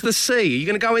temperature's the sea? Are you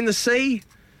going to go in the sea?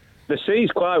 The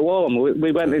sea's quite warm.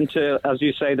 We went into, as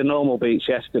you say, the normal beach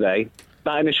yesterday.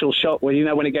 That initial shock when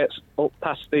when it gets up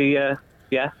past the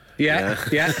Yeah.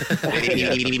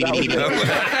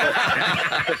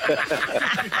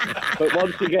 But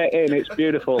once you get in, it's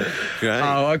beautiful. Great.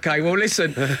 Oh, okay. Well,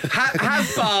 listen, have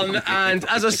fun, and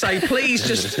as I say, please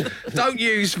just don't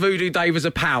use Voodoo Dave as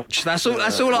a pouch. That's all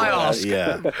I ask.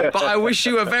 Yeah. But I wish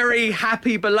you a very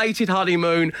happy belated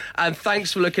honeymoon, and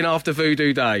thanks for looking after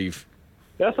Voodoo Dave.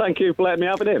 Yeah, thank you for letting me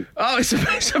have it in. Oh, it's a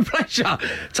pleasure.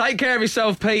 Take care of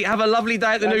yourself, Pete. Have a lovely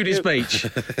day at the nudist beach.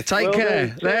 Take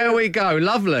care. There we go.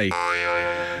 Lovely.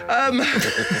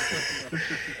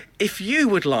 If you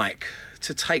would like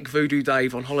to take Voodoo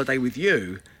Dave on holiday with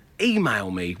you,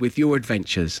 email me with your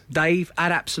adventures.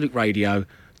 Dave@absoluteradio.co.uk.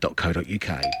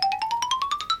 www.absoluteradioshow.co.uk.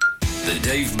 The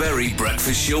Dave Berry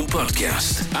Breakfast Show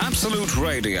Podcast. Absolute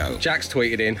Radio. Jack's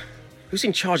tweeted in, who's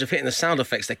in charge of hitting the sound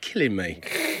effects? They're killing me.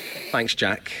 Thanks,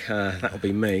 Jack. That'll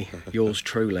be me. Yours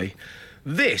truly.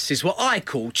 This is what I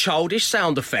call childish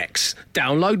sound effects.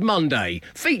 Download Monday,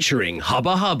 featuring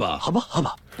Hubba Hubba. Hubba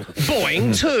Hubba.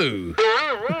 Boing 2.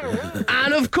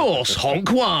 And of course,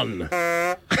 Honk 1.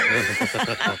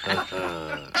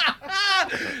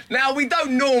 Now, we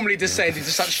don't normally descend into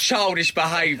such childish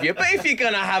behaviour, but if you're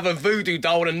going to have a voodoo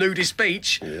doll and a nudist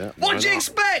beach, what do you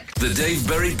expect? The Dave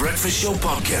Berry Breakfast Show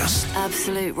Podcast.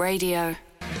 Absolute Radio.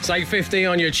 It's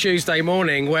 8:50 on your Tuesday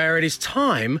morning, where it is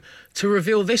time to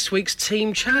reveal this week's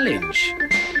team challenge.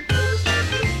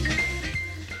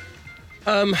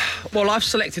 Well, I've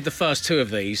selected the first two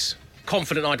of these,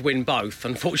 confident I'd win both.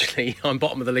 Unfortunately, I'm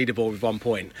bottom of the leaderboard with 1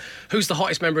 point. Who's the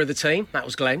hottest member of the team? That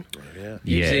was Glenn.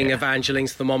 Using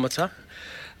Evangeline's thermometer,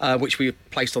 which we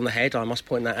placed on the head, I must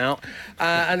point that out.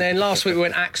 And then last week we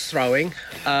went axe throwing.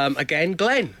 Again,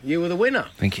 Glenn, you were the winner.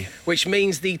 Thank you. Which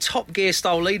means the Top Gear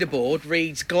style leaderboard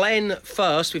reads Glenn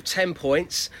first with 10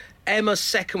 points, Emma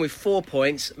second with 4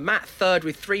 points, Matt third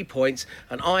with 3 points,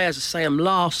 and I, as I say, am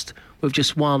last with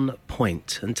just 1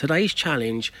 point. And today's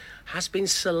challenge has been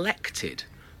selected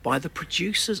by the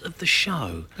producers of the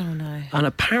show. Oh, no. And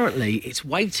apparently it's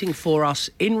waiting for us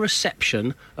in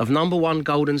reception of number 1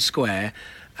 Golden Square.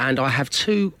 And I have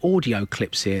 2 audio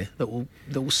clips here that will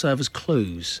serve as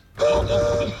clues.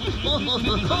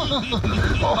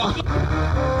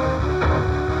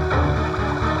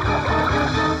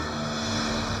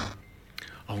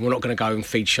 Oh, we're not going to go and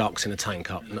feed sharks in a tank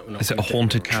up. Is it a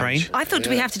haunted train? I thought, do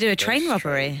we have to do a train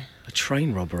robbery? A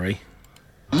train robbery?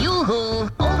 Yoo-hoo!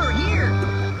 Over here!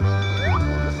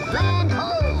 Land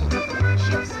ho!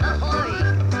 Ships ahoy!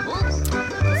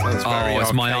 Oops! Oh,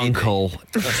 it's my uncle.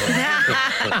 I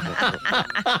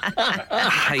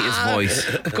hate his voice.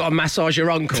 I've got to massage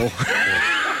your uncle.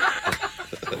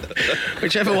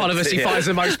 Whichever one of us he finds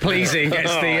the most pleasing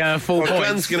gets the full points.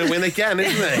 Glenn's going to win again,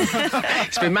 isn't he?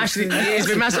 He's been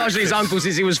massaging his uncle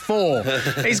since he was 4.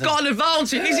 He's got an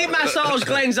advantage. Is he massaged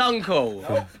Glenn's uncle?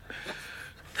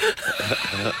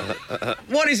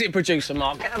 What is it, producer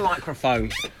Mark? Get a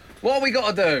microphone. What have we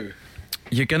got to do?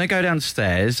 You're going to go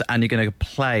downstairs and you're going to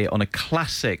play on a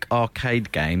classic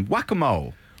arcade game,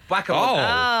 Whack-A-Mole. Whack-A-Mole. Oh.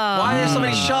 Why are there so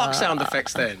many shark sound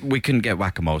effects then? We couldn't get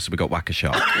Whack-A-Mole, so we got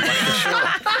Whack-A-Shark.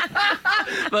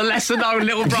 The lesser-known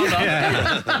little brother.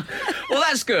 Yeah. Well,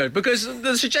 that's good, because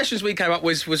the suggestions we came up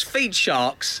with was feed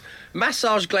sharks,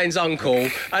 massage Glenn's uncle,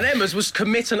 and Emma's was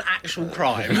commit an actual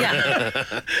crime.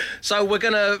 Yeah. So we're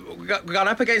going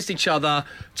up against each other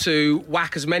to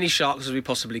whack as many sharks as we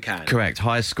possibly can. Correct.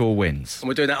 Highest score wins. And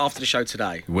we're doing that after the show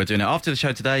today. We're doing it after the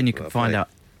show today, and you can find out,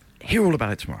 hear all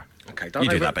about it tomorrow. Okay,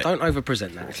 don't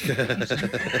over-present that.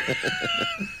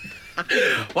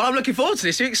 Well, I'm looking forward to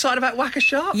this. Are you excited about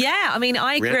Whack-A-Shark? Yeah, I mean,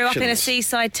 I grew up in a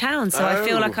seaside town, so I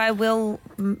feel like I will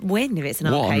win if it's an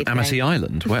arcade on Amity game.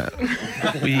 Island? Where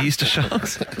were you used to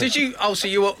sharks? Did you? Oh, so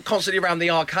you were constantly around the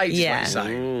arcades, Yeah. let's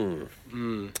say?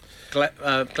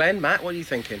 Glenn, Matt, what are you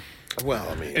thinking? Well,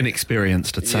 I mean...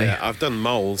 Inexperienced, I'd say. Yeah, I've done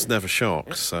moles, never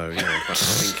sharks, so, yeah. I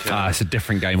think, it's a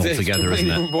different game altogether, isn't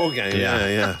it? Ball game,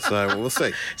 yeah. So we'll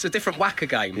see. It's a different Whacker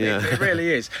game. Yeah. It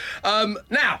really is.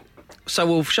 Now, so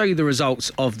we'll show you the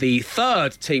results of the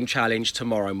third team challenge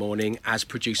tomorrow morning, as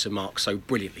producer Mark so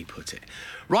brilliantly put it.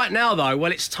 Right now, though,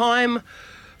 well, it's time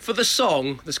for the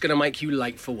song that's going to make you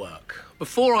late for work.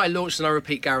 Before I launch the no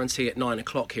repeat guarantee at 9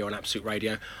 o'clock here on Absolute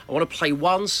Radio, I want to play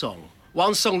one song.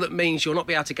 One song that means you'll not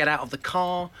be able to get out of the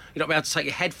car, you'll not be able to take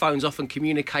your headphones off and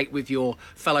communicate with your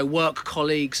fellow work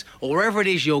colleagues or wherever it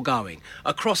is you're going.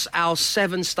 Across our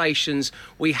 7 stations,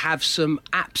 we have some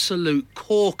absolute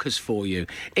corkers for you,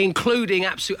 including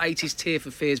Absolute 80s Tear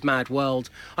for Fear's Mad World.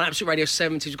 On Absolute Radio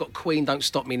 70s, we've got Queen, Don't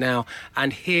Stop Me Now.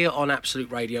 And here on Absolute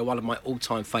Radio, one of my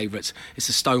all-time favourites is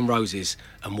the Stone Roses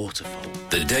and Waterfall.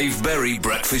 The Dave Berry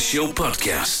Breakfast Show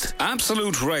Podcast.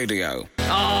 Absolute Radio.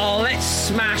 Oh, let's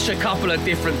smash a couple of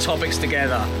different topics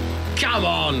together. Come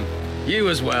on, you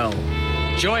as well.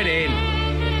 Join in.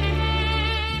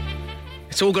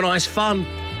 It's organised fun.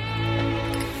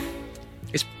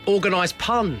 It's organised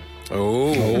pun.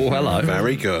 Oh, hello.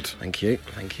 Very good. Thank you.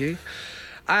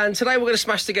 And today we're going to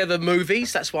smash together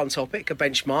movies. That's one topic, a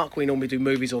benchmark. We normally do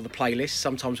movies or the playlist.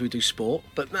 Sometimes we do sport,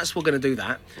 but we're going to do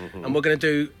that. Mm-hmm. And we're going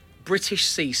to do British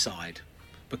Seaside,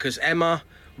 because Emma,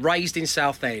 raised in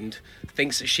Southend,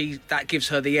 thinks that gives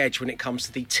her the edge when it comes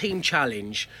to the team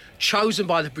challenge chosen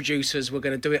by the producers. We're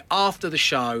going to do it after the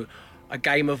show, a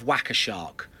game of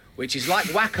Whack-A-Shark. which is like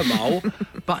whack-a-mole,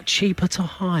 but cheaper to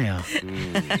hire.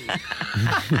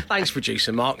 Thanks,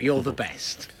 producer Mark. You're the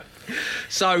best.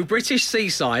 So, British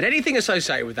Seaside, anything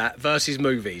associated with that versus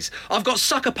movies. I've got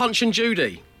Sucker Punch and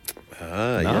Judy.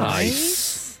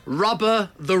 Nice.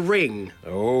 Rubber the Ring.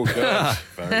 Oh, good.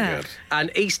 Very good. And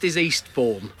East is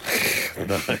Eastbourne.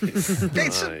 Nice.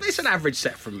 It's an average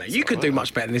set from me. You could do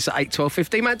much better than this at 8, 12,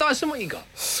 15. Matt Dyson, what you got?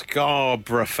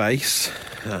 Scarborough Face.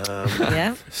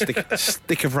 Yeah.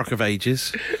 Stick of Rock of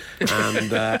Ages.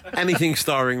 And anything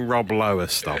starring Rob Lowe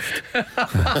stuffed.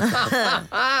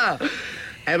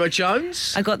 Emma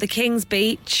Jones. I got The King's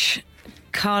Beach,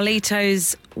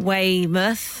 Carlito's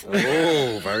Weymouth,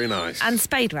 Oh, very nice. and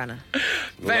Spade Runner.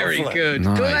 Very Lovely. good.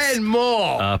 Nice. Glenn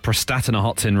Moore. Prostat in a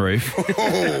hot tin roof.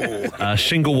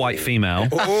 Shingle white female.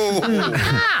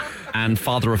 And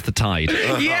Father of the Tide.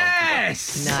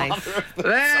 Yes! Nice.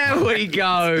 There we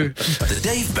go. The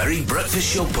Dave Berry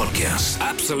Breakfast Show Podcast.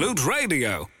 Absolute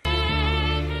Radio.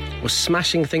 We're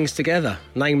smashing things together,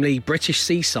 namely British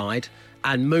Seaside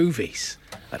and movies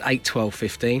at 8, 12,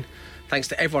 15. Thanks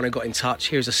to everyone who got in touch.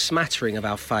 Here's a smattering of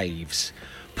our faves.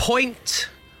 Point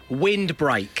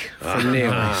Windbreak from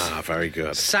Neil. Very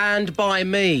good. Sand by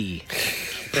Me.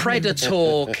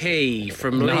 Predator Key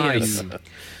from Liam.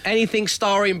 Anything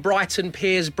starring Brighton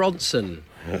Piers Bronson.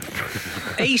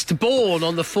 Eastbourne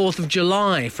on the 4th of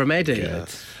July from Eddie.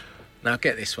 Yes. Now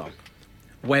get this one.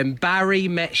 When Barry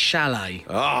Met Chalet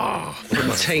from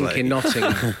Tink in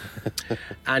Nottingham.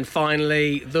 And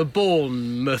finally, the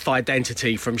Bournemouth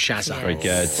Identity from Shazza. Very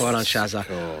good. Well done, Shazza.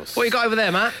 What you got over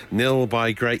there, Matt? Nil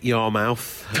by Great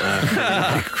Yarmouth.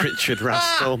 Richard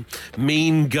Raskell.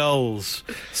 Mean Gulls,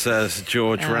 says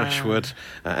George Rashwood.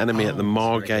 Enemy at the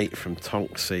Margate from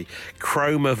Tonksy.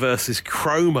 Chroma versus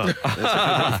Chroma. That's a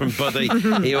good one from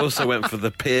Buddy. He also went for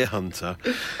the Pier Hunter.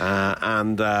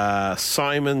 And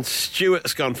Simon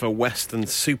Stewart's gone for Western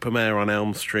Supermare on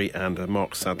Elm Street. And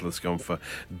Mark Sadler's gone for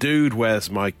Dude, Where's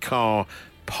My Car?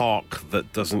 Park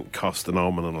that doesn't cost an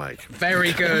arm and a leg.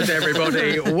 Very good,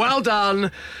 everybody. Well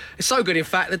done. It's so good, in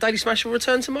fact, the Daily Smash will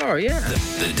return tomorrow, yeah.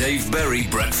 The Dave Berry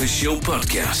Breakfast Show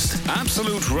Podcast.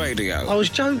 Absolute Radio. I was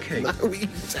joking.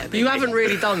 You haven't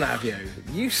really done that, have you?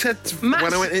 You said Matt,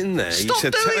 when I went in there, you stop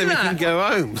said doing tell him he that. can go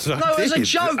home. So No, I it was a did.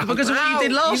 joke because of what you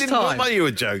did last You didn't look time. like you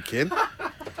were joking.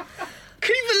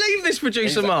 Can you believe this,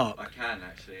 producer Mark? I can,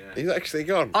 actually, yeah. He's actually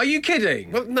gone. Are you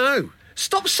kidding? Well, no.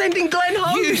 Stop sending Glenn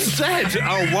home. You said,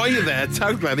 while you're there,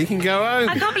 tell Glenn he can go home.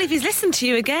 I can't believe he's listened to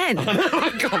you again. I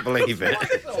can't believe it.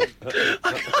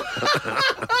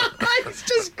 It's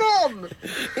just gone.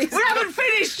 We haven't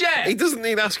finished yet. He doesn't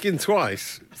need asking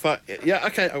twice. It's like, yeah,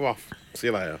 okay, I'm off. See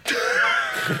you later.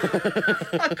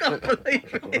 I can't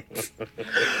believe it.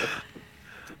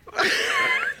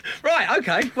 Right,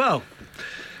 okay, well.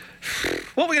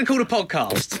 What are we going to call the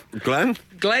podcast? Glenn?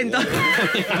 Glenn does...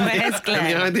 Where's Glenn?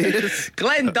 Any ideas?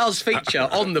 Glenn does feature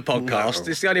on the podcast.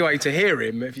 No. It's the only way to hear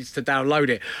him if it's to download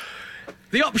it.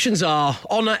 The options are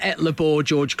Honour et Labor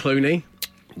George Clooney.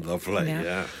 Lovely,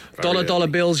 yeah. Dollar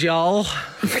Bills Jarl.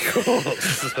 Of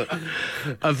course.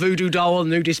 A voodoo doll on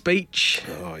Nudist Beach.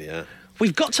 Oh, yeah.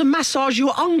 We've got to massage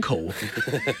your uncle.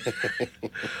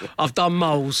 I've done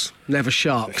moles, never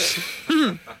sharks.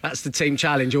 That's the team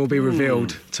challenge. It will be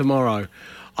revealed tomorrow.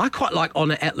 I quite like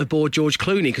Honour et Labor George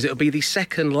Clooney because it'll be the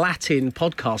second Latin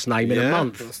podcast name in a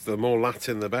month. That's the more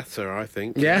Latin, the better, I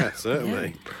think. Yeah?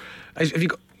 Certainly. Have you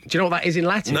got... Do you know what that is in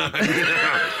Latin? No, I don't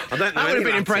know. That would have been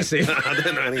Latin. impressive. I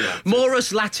don't know any Latin.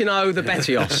 Morus Latino the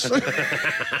Betios.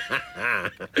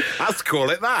 Let's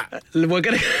call it that.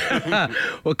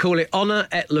 We'll call it Honour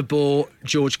et Labor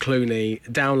George Clooney.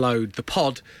 Download the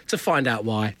pod to find out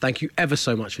why. Thank you ever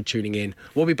so much for tuning in.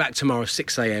 We'll be back tomorrow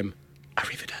 6 a.m.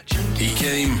 Arrivederci. He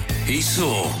came, he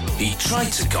saw, he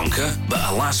tried to conquer, but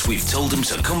alas, we've told him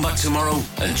to come back tomorrow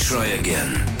and try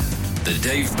again. The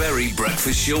Dave Berry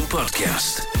Breakfast Show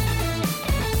Podcast.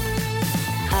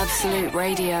 Absolute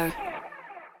Radio.